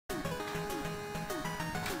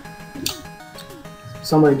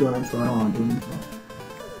Somebody do an intro. I don't want to do an intro.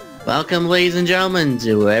 Welcome, ladies and gentlemen,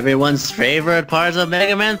 to everyone's favorite parts of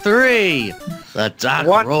Mega Man 3! The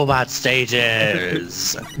Dark Robot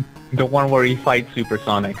stages! The one where he fights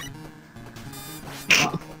Supersonic.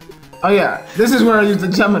 Oh yeah, this is where I use the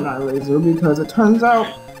Gemini laser because it turns out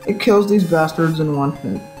it kills these bastards in one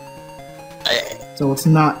hit. So it's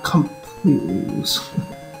not completely useful.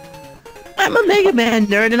 I'm a Mega Man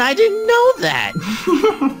nerd and I didn't know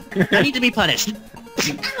that! I need to be punished.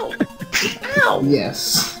 Ow! Ow!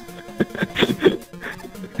 Yes.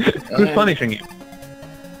 Who's punishing you?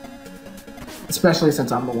 Especially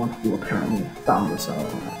since I'm the one who apparently found this out.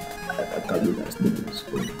 I thought you guys knew this.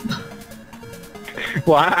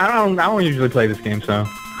 Well, I don't usually play this game, so.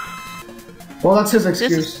 Well, that's his This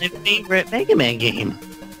excuse. is my favorite Mega Man game.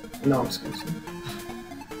 No excuse.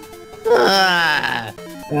 Ah,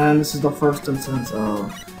 And this is the first instance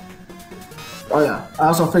of... Oh yeah, I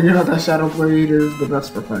also figured out that Shadow Blade is the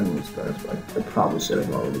best for fighting these guys, but I probably should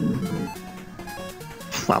have already known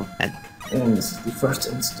it. well, And this is the first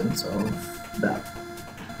instance of that.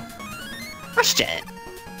 question.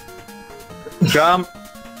 Jump!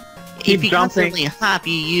 If Keep you jumping. constantly hop,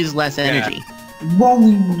 you use less energy. Whoa,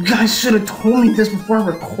 you guys should have told me this before I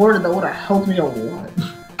recorded. That would have helped me a lot.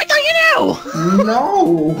 I thought you know!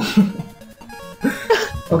 No!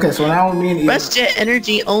 Okay, so now me and Ian... Rush Jet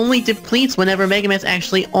energy only depletes whenever Mega Man's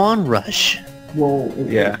actually on Rush. Well,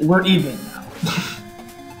 Yeah. we're even now.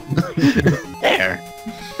 There.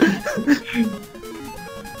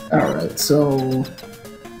 Alright, so...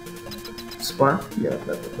 Spark? Yeah,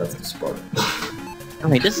 that's the spark.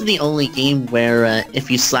 Alright, this is the only game where if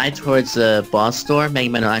you slide towards the boss door, Mega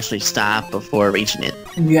Man will actually stop before reaching it.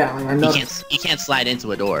 Yeah, like, I noticed. You can't slide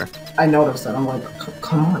into a door. I noticed that. I'm like,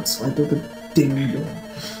 come on, slide through the ding door.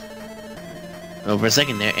 Oh, for a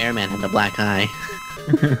second there, Airman had the black eye.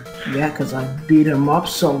 Yeah, because I beat him up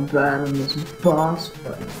so bad in this boss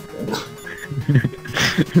fight.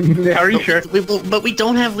 Are you sure? But we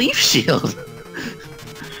don't have Leaf Shield.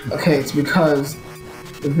 Okay, it's because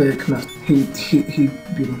Vic messed. He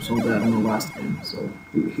beat him so bad in the last game, so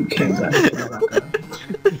he came back to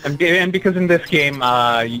that guy. And because in this game,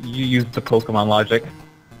 you use the Pokemon logic.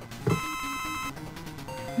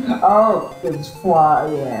 Oh, it's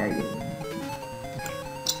fly. Yeah.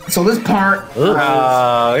 So this part.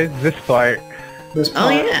 It's this part. This Oh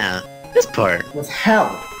part yeah, this part. was hell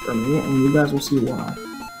for me, and you guys will see why.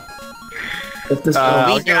 If this We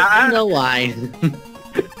goes, don't know why.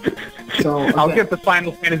 so I'll okay. get the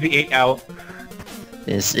Final Fantasy VIII out.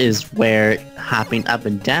 This is where hopping up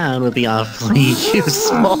and down would be awfully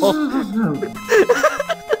useful.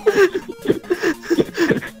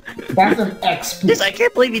 That's an exploit. Yes, I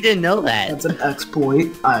can't believe you didn't know that. That's an exploit.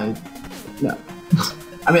 No.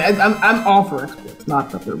 I mean, I'm all for exploits. Not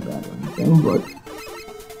that they're bad or anything, but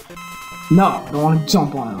no, I don't want to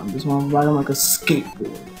jump on it. I just want to ride on like a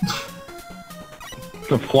skateboard.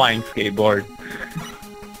 The flying skateboard.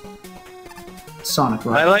 Sonic,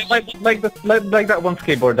 right? Like that one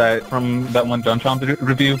skateboard from that one John Chomp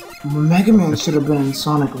review. Mega Man should have been in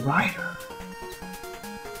Sonic Rider.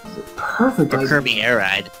 It's a perfect Or idea. Kirby Air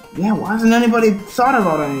Ride. Yeah, why hasn't anybody thought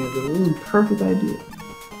about any of it? It was a perfect idea.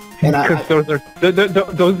 And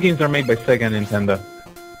Because those games are made by Sega and Nintendo.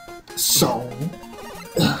 so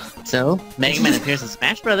So, Mega Man appears in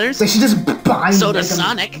Smash Brothers. they should just buy. So does Mega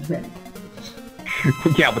Sonic. Man.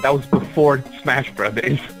 Yeah, but that was before Smash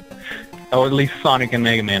Brothers. Or at least Sonic and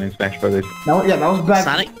Mega Man in Smash Brothers. That was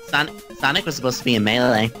back. Sonic was supposed to be in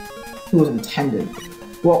Melee. It was intended.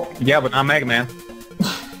 Well, Yeah, but not Mega Man.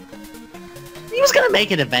 He was gonna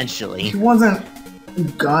make it eventually. he wasn't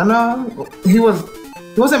gonna. He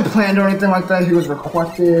wasn't planned or anything like that. He was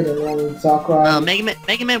requested, and then Sakurai.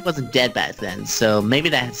 Mega Man wasn't dead back then, so maybe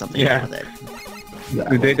that had something to Yeah. do with it.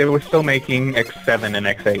 Yeah. They were still making X7 and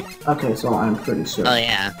X8. Okay, so I'm pretty sure. Oh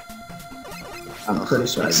yeah, I'm pretty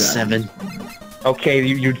sure I got it. X7. Okay,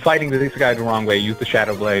 you're fighting this guy the wrong way. Use the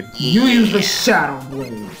Shadow Blade. You use the Shadow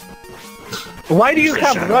Blade. Why do you Use the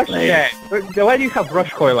have Shadow Rush Blade. Jet? Why do you have Rush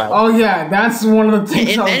Coil out? Oh yeah, that's one of the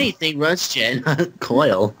things. If anything, Rush Jet, not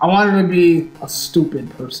Coil. I wanted to be a stupid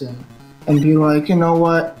person and be like, you know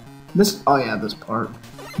what? This. Oh yeah, this part.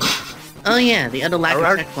 Oh yeah, the other lack of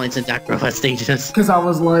Alright. checkpoints in Dark Robot stages. Because I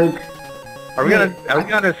was like, Are we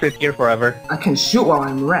gonna sit here forever? I can shoot while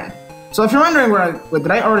I'm red. So if you're wondering where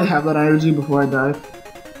did I already have that energy before I died?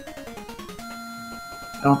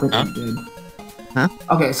 I don't think I did. Huh?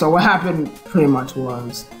 Okay, so what happened pretty much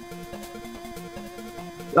was...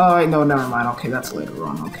 Oh, wait, no, never mind. Okay, that's later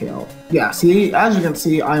on. Okay, yeah, see, as you can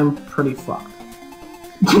see, I am pretty fucked.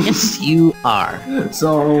 Yes, you are.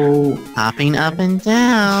 So... Hopping up and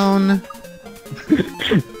down.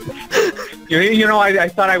 You know, I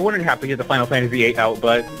thought I wouldn't have to get the Final Fantasy VIII out,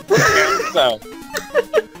 but so.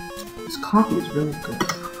 This coffee is really good.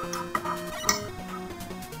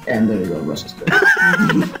 And there you go, Rush is good.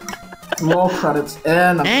 Roll credits,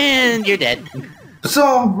 and you're dead.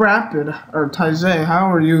 So, Rapid, or Taizé,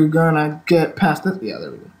 how are you gonna get past this? Yeah,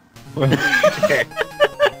 there we go. Okay.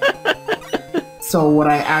 So what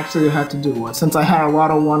I actually had to do was, since I had a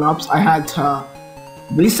lot of 1-ups, I had to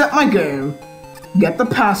reset my game, get the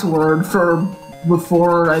password for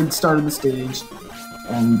before I started the stage,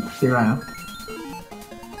 and here I am.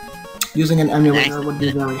 Using an emulator would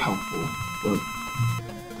be very helpful, but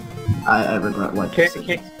I regret what.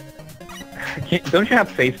 Don't you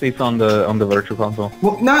have save states on the Virtual Console?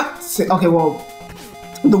 Well, okay. Well,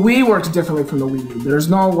 the Wii works differently from the Wii U. There's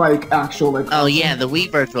no like actual like. Oh yeah, the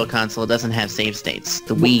Wii Virtual Console doesn't have save states.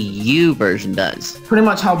 The Wii U version does. Pretty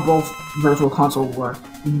much how both Virtual Consoles work.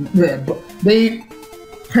 Yeah, but they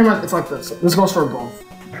pretty much it's like this. This goes for both,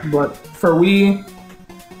 but for Wii.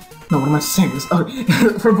 No, what am I saying?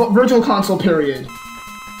 For Virtual Console period,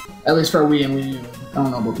 at least for Wii and Wii U. I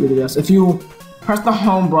don't know about 3DS. If you press the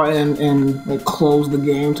home button and like close the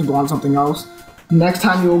game to go on something else, next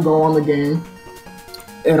time you'll go on the game,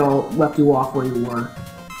 it'll let you off where you were.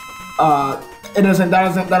 That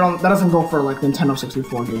doesn't go for like Nintendo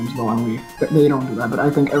 64 games though on Wii. They don't do that, but I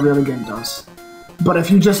think every other game does. But if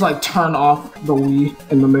you just like turn off the Wii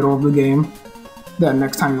in the middle of the game, then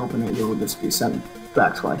next time you open it, you'll just be sent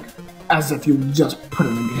back to like as if you just put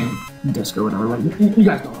in the game disc or whatever. Like you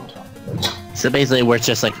guys know what I'm talking about. So basically, it works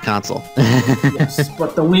just like a console. Yes,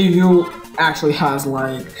 but the Wii U actually has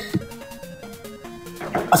like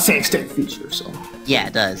a save state feature, so. Yeah,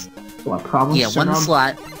 it does. So I probably should have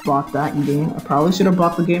bought that game. I probably should have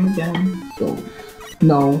bought the game again. So,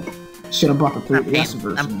 no, should have bought the 3DS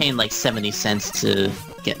version. I'm paying like 70 cents to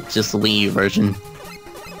get just the Wii U version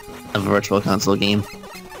of a Virtual Console game.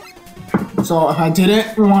 So if I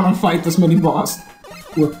didn't want to fight this mini boss,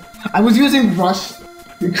 I was using Rush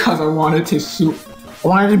because I wanted to shoot. I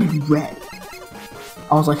wanted it to be red.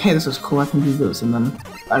 I was like, hey, this is cool, I can do this, and then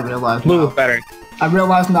I realized blue is better. I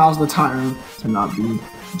realized now's the time to not be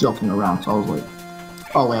joking around, so I was like,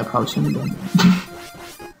 oh wait, I probably shouldn't have done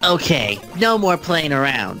that. Okay, no more playing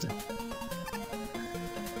around.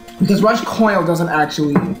 Because Rush Coil doesn't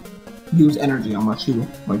actually use energy unless you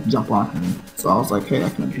like jump on him. So I was like, hey, I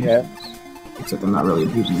can abuse this. Except I'm not really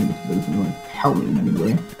abusing it because it doesn't really help me in any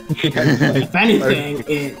way. If anything,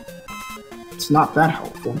 it's not that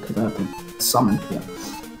helpful because I have to summon him.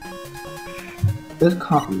 This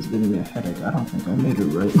coffee is giving me a headache. I don't think I made it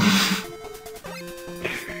right.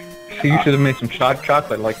 So you should have made some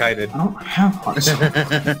chocolate like I did. I don't have hot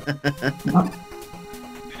chocolate.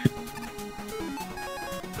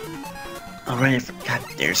 Alright, I forgot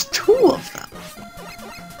there's 2 of them.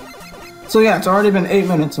 So yeah, it's already been 8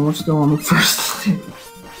 minutes and we're still on the first stage.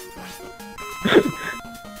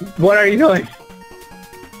 What are you doing?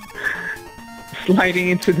 Sliding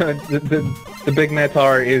into the big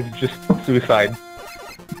meteor is just suicide.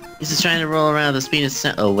 He's just trying to roll around at the speed of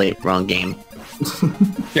sound. Oh wait, wrong game.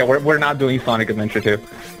 Yeah, we're not doing Sonic Adventure 2.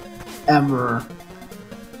 Ever.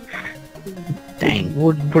 Dang.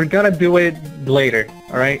 We're gonna do it later,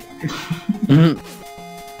 alright?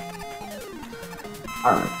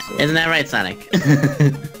 Alright, so Isn't that right, Sonic?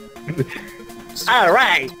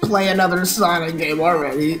 Alright! play another Sonic game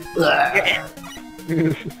already. Yeah.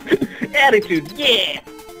 Attitude, yeah!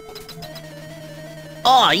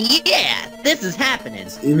 Oh yeah! This is happening!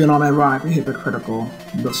 Even on ironically hypocritical,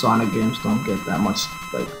 the Sonic games don't get that much,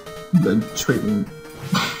 like, good treatment.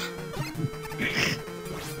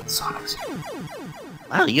 Sonic's.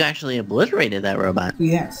 Wow, you actually obliterated that robot.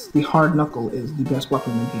 Yes, the hard knuckle is the best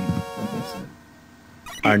weapon in the game, like I said.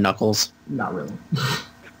 Our knuckles. Not really.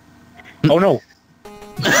 Oh no!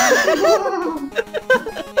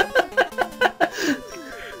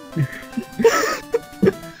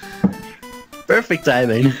 Perfect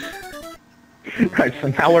timing. Right, so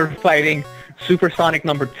now we're fighting Supersonic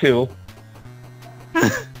number 2.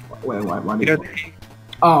 Wait, why did you...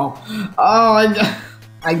 Oh,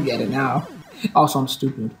 I get it now. Also, I'm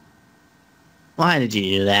stupid. Why did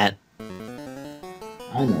you do that?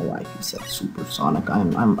 I know why he said Supersonic.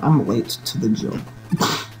 I'm late to the joke.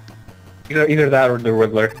 Either that or the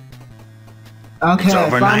Riddler. Okay, It's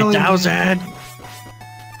over finally... 9,000!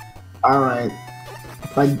 Alright.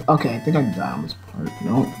 Okay, I think I died on this part.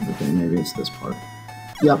 No, but then maybe it's this part.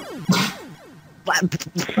 Yep. What?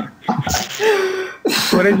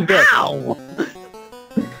 What did you do? Ow!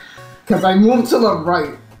 Because I moved to the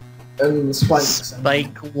right, and the spikes.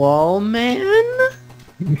 Spike wall man?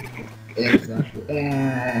 Exactly.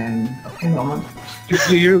 And... Okay, hold on.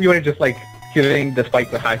 You want to just, like, Kidding,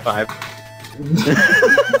 despite the high five.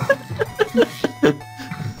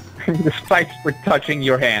 The spikes were touching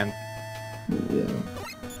your hand. Yeah.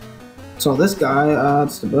 So this guy,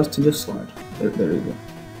 it's the best to just slide. There you go.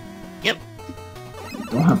 Yep.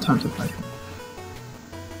 Don't have time to fight him.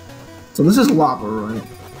 So this is lava, right?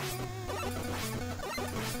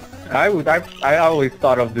 I always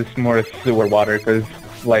thought of this more as sewer water, because,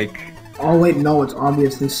 like... Oh wait, no, it's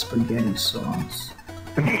obviously spaghetti sauce.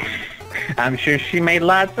 I'm sure she made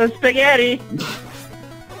lots of spaghetti!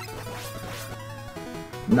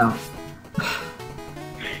 No.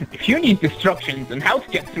 If you need instructions on how to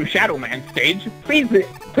get through Shadow Man stage, please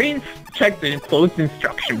check the enclosed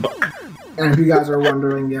instruction book. And if you guys are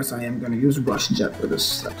wondering, yes, I am going to use Rush Jet for this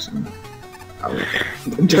section.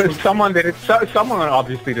 Someone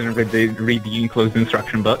obviously didn't read the enclosed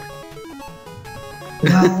instruction book.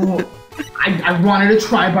 No, I wanted to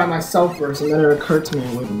try by myself first, and then it occurred to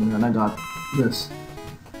me, wait a minute, and I got this.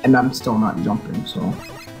 And I'm still not jumping, so...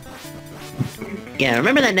 Yeah,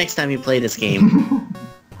 remember that next time you play this game.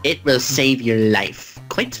 It will save your life.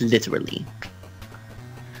 Quite literally.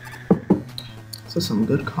 This is some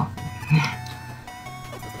good coffee.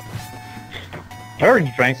 I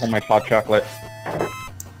already drank all my hot chocolate.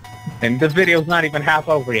 And the video's not even half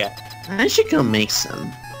over yet. I should go make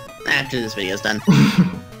some. After this video's done.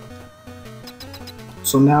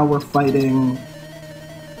 So now we're fighting...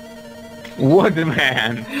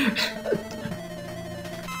 Woodman!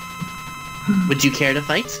 Would you care to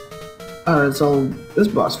fight? Alright, so this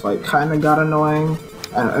boss fight kinda got annoying.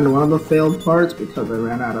 And one of the failed parts, because I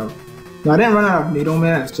ran out of... No, I didn't run out of Needle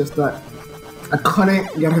Man, it's just that I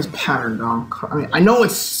couldn't get his pattern down. I mean, I know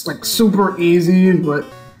it's like super easy, but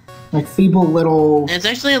like feeble little... It's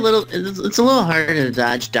actually a little harder to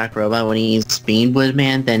dodge Doc Robot when he's Speed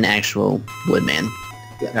Woodman than actual Woodman.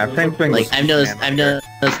 Yeah, same thing. Like I've noticed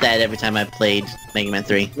that every time I played Mega Man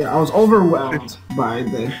 3. Yeah, I was overwhelmed by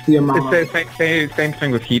the amount of... Same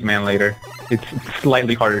thing with Heatman later. It's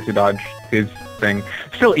slightly harder to dodge his thing.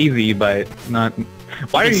 Still easy, but not...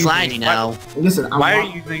 Why are you sliding now? Listen, why are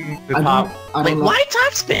you using the top? Wait, why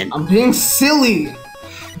top spin? I'm being silly.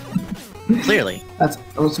 Clearly. That's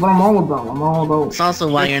what I'm all about. I'm all about... It's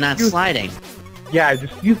also why you're not sliding. Yeah,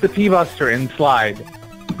 just use the P-Buster and slide.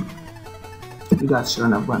 You guys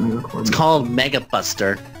shouldn't have let me record. It's called Mega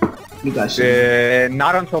Buster. You guys should.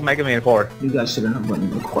 Not until Mega Man 4. You guys shouldn't have let me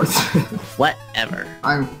record. Whatever.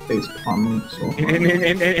 I'm face palming so far.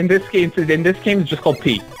 In this game, it's just called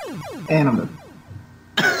P. And I'm done.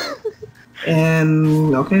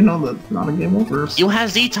 And okay, no, that's not a game over. You have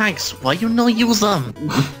Z-Tanks. Why you no use them?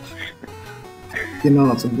 You know,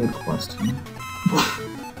 that's a good question.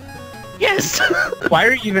 Yes. Why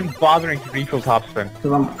are you even bothering to refill topspin?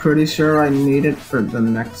 Because I'm pretty sure I need it for the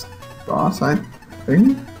next boss, I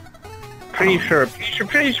think? Pretty sure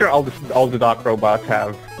all the Doc robots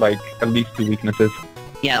have, like, at least 2 weaknesses.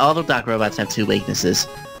 Yeah, all the Doc robots have 2 weaknesses.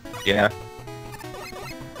 Yeah.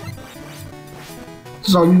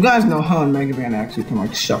 So you guys know how in Mega Man actually can,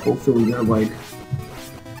 like, shuffle through their, like,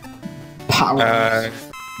 powers.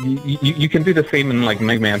 You can do the same in, like,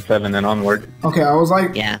 Mega Man 7 and onward. Okay, I was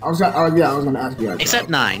like... Yeah. I was gonna ask you guys. Except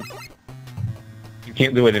 9. You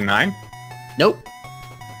can't do it in 9? Nope.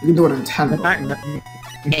 You can do it in 10. Yeah,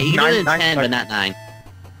 you can do it in 10, but not 9.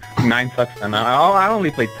 9 sucks then. I only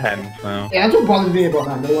played 10, so... Yeah, that's what bothers me about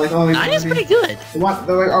that. They're like, oh... 9 is pretty good. They're like,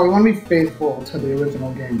 oh, we want to be faithful to the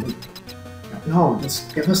original game, but... No,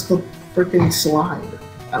 just give us the freaking slide.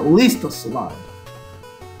 At least the slide.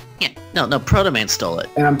 Yeah, no, Proto Man stole it.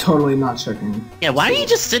 And I'm totally not checking. Yeah, why are you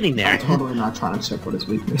just sitting there? I'm totally not trying to check what his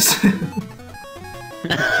weakness is.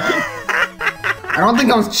 I don't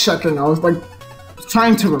think I was checking, I was like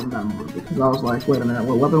trying to remember because I was like, wait a minute,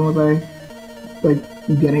 what weapon was I like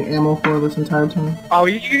getting ammo for this entire time? Oh,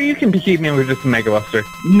 you can keep me with just a Mega Buster.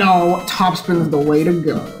 No, topspin is the way to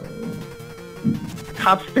go.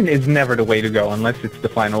 Topspin is never the way to go unless it's the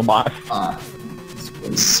final boss.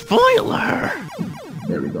 Spoiler!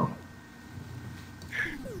 There we go.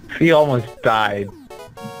 He almost died.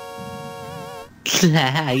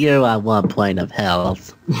 You're on 1 point of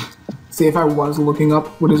health. See, if I was looking up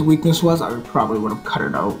what his weakness was, I probably would have cut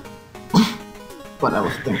it out. But I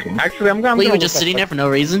was thinking. Actually, I'm gonna. Well, you were just sitting there for no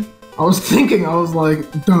reason? I was thinking, I was like,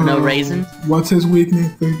 for no reason? What's his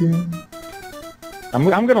weakness again? I'm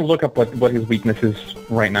gonna look up what his weakness is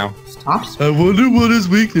right now. Stop. I wonder what his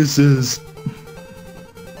weakness is.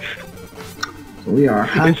 So we are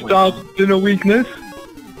halfway. Stop in a weakness.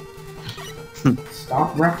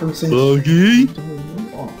 Stop referencing. Buggy?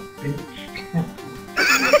 Oh, Big Cat.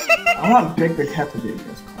 I want Big the Cat to be a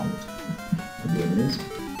guest comment. That'd be amazing.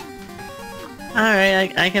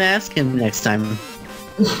 Alright, I can ask him next time.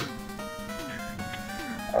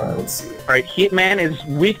 Alright, let's see. Alright, Hitman is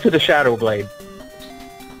weak to the Shadow Blade.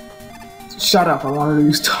 Shut up, I wanted to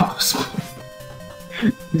use tops.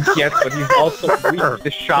 Yes, but he's also weak to the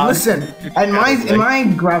shot. Listen, in my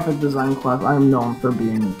graphic design class, I am known for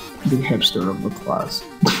being the hipster of the class.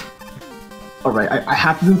 Alright, I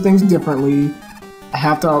have to do things differently. I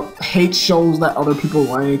have to hate shows that other people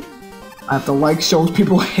like. I have to like shows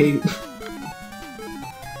people hate.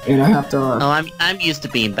 And I have to... Oh, I'm used to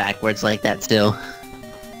being backwards like that too.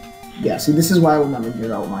 Yeah, see, this is why I will never give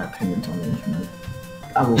out my opinions on the internet.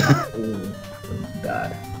 I will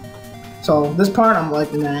bad. So, this part, I'm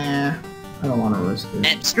like, nah, I don't want to risk it.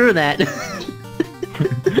 And screw that. This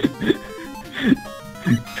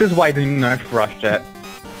is why they nerfed Rush Jet.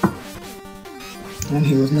 And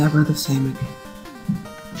he was never the same again.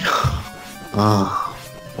 Oh,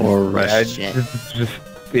 or Rush Jet.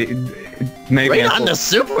 Maybe Bring on the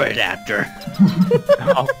super adapter.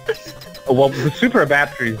 Oh. Well, the super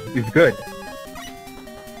adapter is good.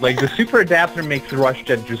 Like, the super adapter makes Rush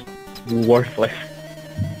Jet just worthless.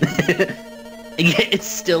 It's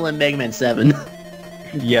still in Mega Man 7.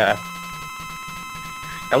 Yeah.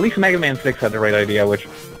 At least Mega Man 6 had the right idea, which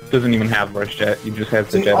doesn't even have Rush Jet. He just has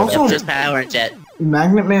the See, jet also- adapter. Just Power Jet.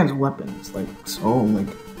 Magnet Man's weapon is like so like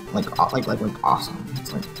awesome.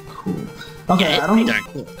 It's like cool. Okay, Yeah, I don't it's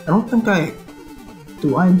pretty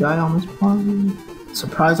think I die on this part.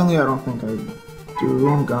 Surprisingly, I don't think I do.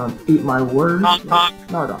 I'm gonna eat my words. Honk, honk.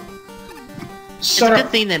 No, I don't. It's Shut a up.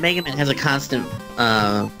 good thing that Mega Man has a constant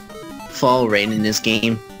fall rate in this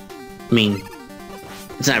game. I mean,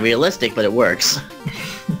 it's not realistic, but it works.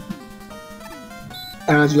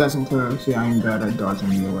 And as you guys can clearly see, I am bad at dodging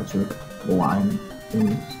the electric line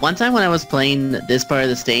things. One time when I was playing this part of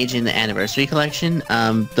the stage in the Anniversary Collection,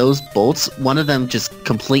 those bolts, one of them just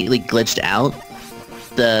completely glitched out.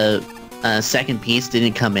 The second piece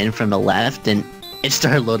didn't come in from the left, and it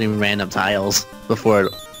started loading random tiles before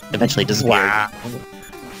it eventually disappeared. Wow.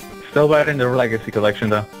 Still better in the Legacy Collection,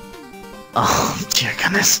 though. Oh, dear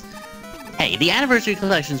goodness. Hey, the Anniversary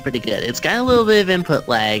Collection is pretty good. It's got a little bit of input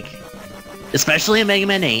lag, especially in Mega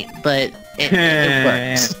Man 8, but it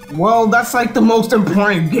works. Well, that's like the most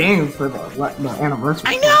important game for the anniversary.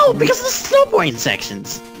 I know, because of the snowboarding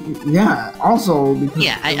sections. Yeah, also because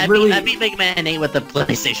Yeah, I beat Mega Man 8 with the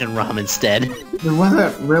PlayStation ROM instead. there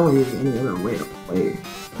wasn't really any other way to play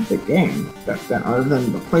the game back then other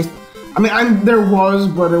than the place. I mean, there was,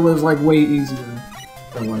 but it was like way easier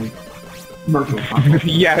than like virtual console.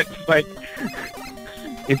 Yeah,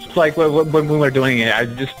 it's like when we were doing it, I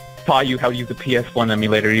just taught you how to use the PS1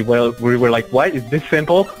 emulator. We were like, what? Is this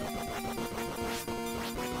simple?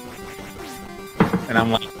 And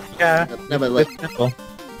I'm like, yeah, No, but look, it's simple.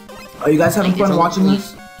 Are you guys having It's fun a watching little-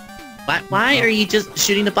 this? why are you just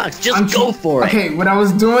shooting the box? Just go for it. Okay, what I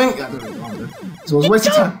was doing. So I was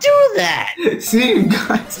wasting time. Don't do that. See, you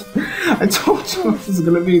guys, I told you this is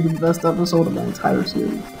gonna be the best episode of my entire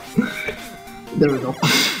series. There we go.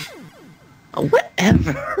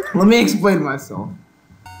 Whatever. Let me explain myself.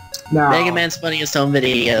 Now, Mega Man's funniest home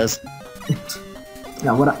videos.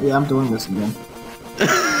 Now, I'm doing this again.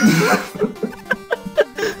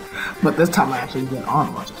 But this time I actually get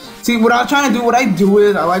on watch. See, what I was trying to do, what I do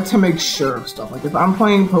is I like to make sure of stuff. Like if I'm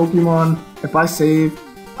playing Pokemon, if I save,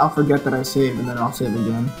 I'll forget that I saved and then I'll save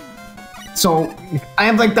again. So I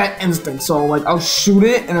have like that instinct. So like I'll shoot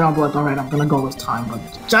it and then I'll be like, alright, I'm gonna go this time. But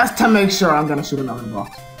just to make sure, I'm gonna shoot another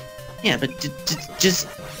box. Yeah, but just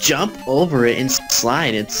jump over it and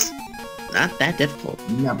slide. It's not that difficult.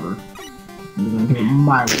 Never. You're gonna hit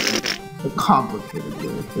my way. The complicated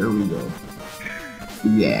way. Here we go.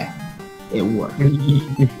 Yeah. It worked.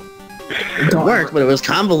 It worked, but it was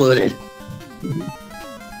convoluted.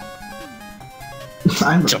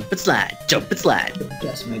 I'm Jump and slide. Jump and slide. the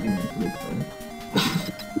best Mega Man 3 player.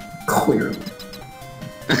 Clearly.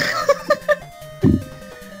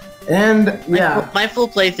 And, yeah, My full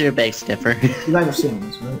playthrough begs to differ. you guys are seeing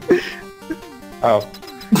this, right? Oh.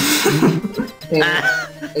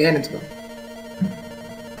 And it's good.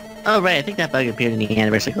 Oh, right, I think that bug appeared in the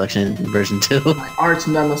Anniversary Collection version 2. My arch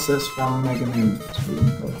nemesis from Mega Man 2.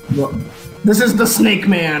 Look, this is the Snake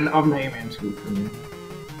Man of Mega Man 2 for me.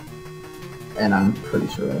 And I'm pretty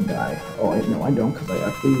sure I die. Oh, wait, no, I don't, because I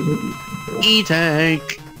actually use an E-Tank.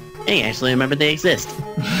 E-Tank! Hey, actually remember they exist.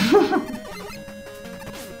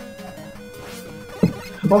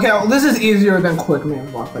 Okay, well, this is easier than Quick Man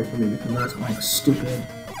boss fight for me, because there's like stupid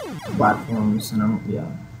platforms, and yeah.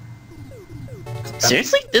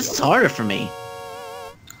 Seriously? This is harder for me.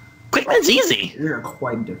 Quickman's easy. We are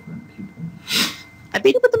quite different people. I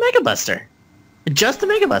beat it with the Mega Buster. Just the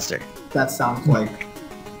Mega Buster. That sounds like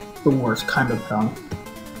the worst kind of hell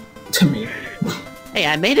to me. Hey,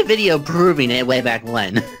 I made a video proving it way back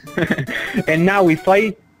when. And now we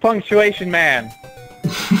play Punctuation Man.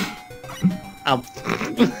 Oh.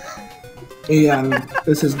 Yeah, and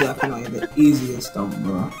this is definitely the easiest of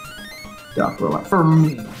the Upper Light for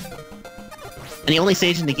me. And the only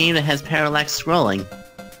stage in the game that has parallax scrolling.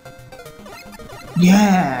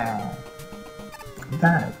 Yeah.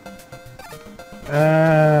 That.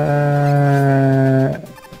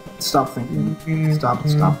 Stop thinking. Stop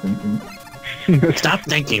thinking. Stop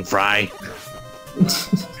thinking, Fry.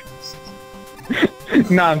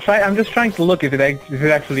 No, I'm just trying to look if it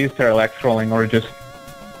actually is parallax scrolling or just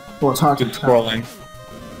Well, it's hard to tell. scrolling.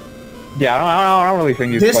 Yeah, I don't really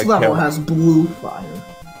think it's This like level parallax. has blue fire.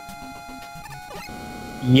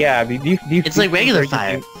 Yeah, these It's like regular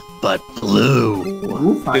fire, but blue.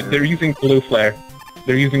 Blue fire? They're using blue flare.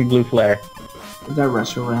 They're using blue flare. Is that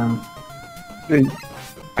Reshiram?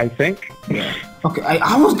 I think. Yeah. Okay,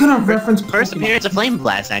 I was gonna reference First Pokemon. appearance of Flame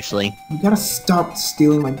Blast, actually. You gotta stop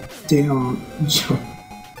stealing my damn joke.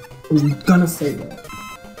 I was gonna say that.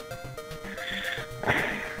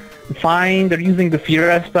 Fine, they're using the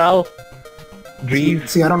Fear spell. Breeze.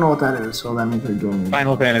 See, I don't know what that is, so that means they're doing it.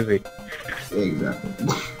 Final Fantasy. Exactly.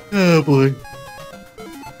 Oh boy.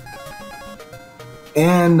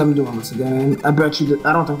 And I'm doing this again. I bet you that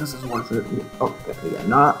I don't think this is worth it. Oh, yeah,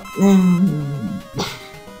 not.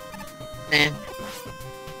 Eh.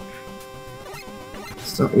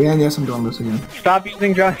 So, yeah, yes, I'm doing this again. Stop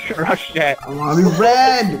using Rush Jet. I wanna be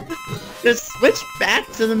red! Just switch back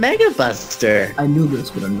to the Mega Buster. I knew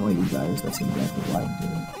this would annoy you guys. That's exactly why I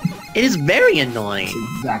did it. It is very annoying.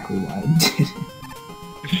 That's exactly why I did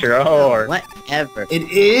it. Sure. Whatever. It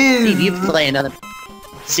is! Steve, you play another.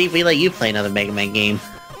 Steve, we let you play another Mega Man game.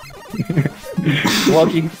 Well,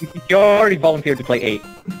 you already volunteered to play 8.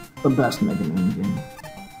 The best Mega Man game.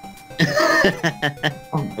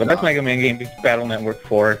 Oh, The best Mega Man game is Battle Network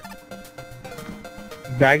 4.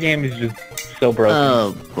 That game is just so broken.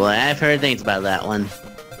 Oh boy, I've heard things about that one.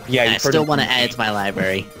 Yeah, I you've heard still it want to from add me. it to my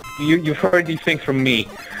library. You've heard these things from me.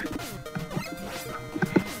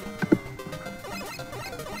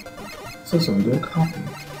 This is some good coffee.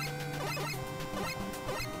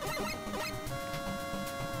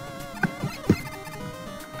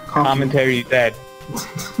 Commentary dead.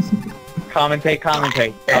 Commentate.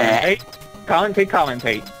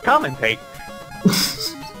 Commentate.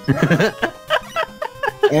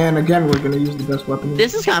 And again, we're gonna use the best weapon.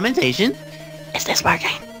 This is commentation. Is this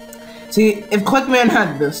working? See, if Clickman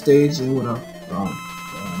had this stage, it would have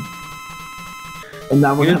and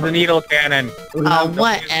now Use the needle cannon. Oh,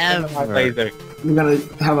 whatever. Laser. we're gonna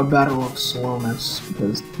have a battle of slowness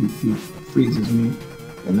because he freezes me,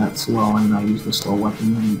 and that's slow, and I use the slow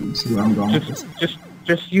weapon. And you see where I'm going with this.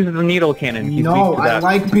 Just use the needle cannon. He's No, weak to I that.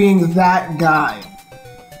 like being that guy,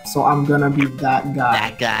 so I'm gonna be that guy.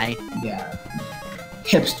 That guy. Yeah,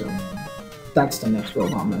 hipster man. That's the next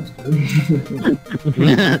robot master.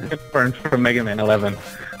 Confirmed from Mega Man 11.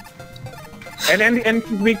 And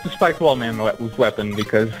weak to Spike Wallman weapon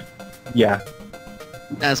because, yeah.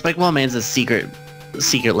 Spike Wallman's a secret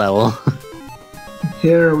level.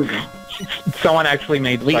 Here we go. Someone actually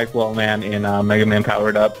made Spike Wallman in Mega Man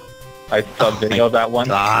Powered Up. I saw a video of that one.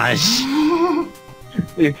 Gosh.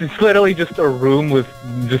 It's just literally just a room with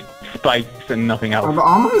just spikes and nothing Are else. the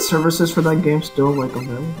online services for that game still like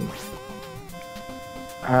available?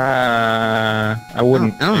 I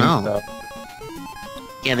wouldn't. I don't think know. so.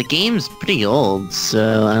 Yeah, the game's pretty old,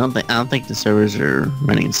 so I don't think the servers are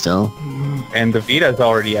running still. And the Vita's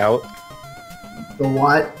already out. The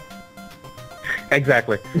what?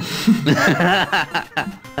 Exactly.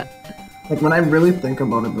 Like when I really think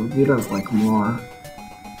about it, the Vita is like more.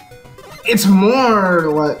 It's more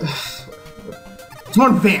like it's more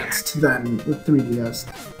advanced than the 3DS.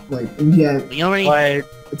 Like yeah, We already But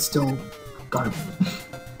it's still garbage.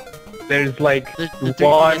 there's like the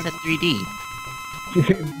one. 3DS had 3D.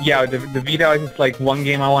 Yeah, the Vita is just like one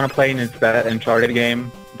game I want to play, and it's that Uncharted game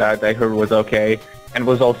that I heard was okay, and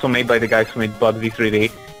was also made by the guys who made Bugsy 3D.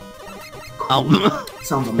 Oh.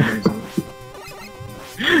 Sounds amazing.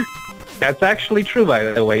 That's actually true, by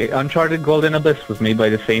the way. Uncharted Golden Abyss was made by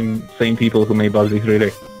the same people who made Bugsy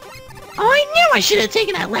 3D. Oh, I knew I should have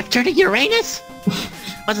taken that left turn to Uranus.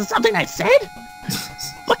 Was it something I said?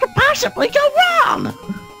 What could possibly go wrong?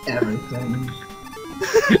 Everything.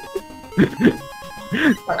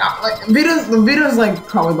 The Vita is like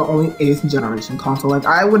probably the only 8th generation console. Like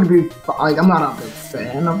I would be like I'm not a big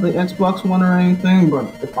fan of the Xbox One or anything, but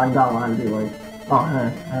if I got one, I'd be like, oh hey,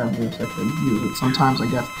 I have this, I could use it sometimes, I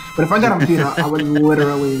guess. But if I got a Vita, I would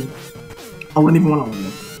literally I wouldn't even want to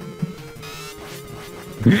leave.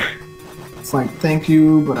 It's like, thank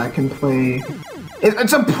you, but I can play...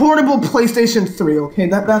 It's a portable PlayStation 3, okay?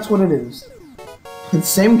 That's what it is. It's the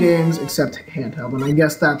same games, except handheld, and I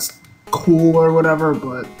guess that's cool or whatever,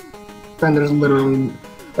 but then there's literally...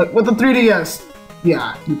 Like, with the 3DS,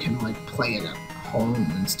 yeah, you can, like, play it at home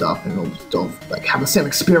and stuff, and it'll still, like, have the same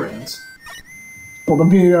experience. Well, the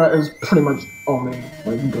Vita is pretty much only,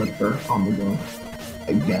 like, good for on the go,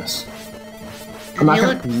 I guess. You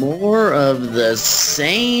look more of the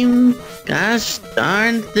same gosh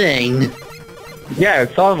darn thing. Yeah,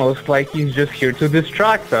 it's almost like he's just here to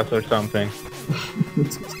distract us or something.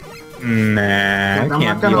 Nah, Like, I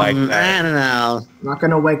can't be like that. I don't know. I'm not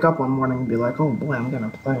gonna wake up one morning and be like, oh boy, I'm gonna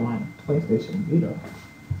play my PlayStation Vita.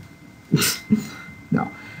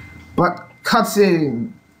 No. But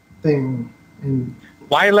cutscene thing and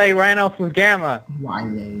Wile ran off with Gamma.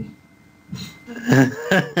 Wile.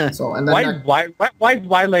 So and then Why is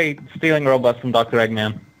Wile stealing robots from Dr.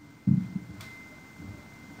 Eggman?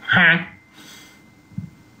 Huh?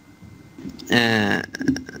 Uh,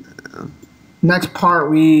 Next part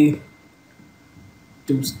we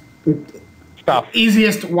do Stuff.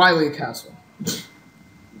 easiest Wily castle.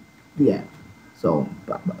 Yeah. So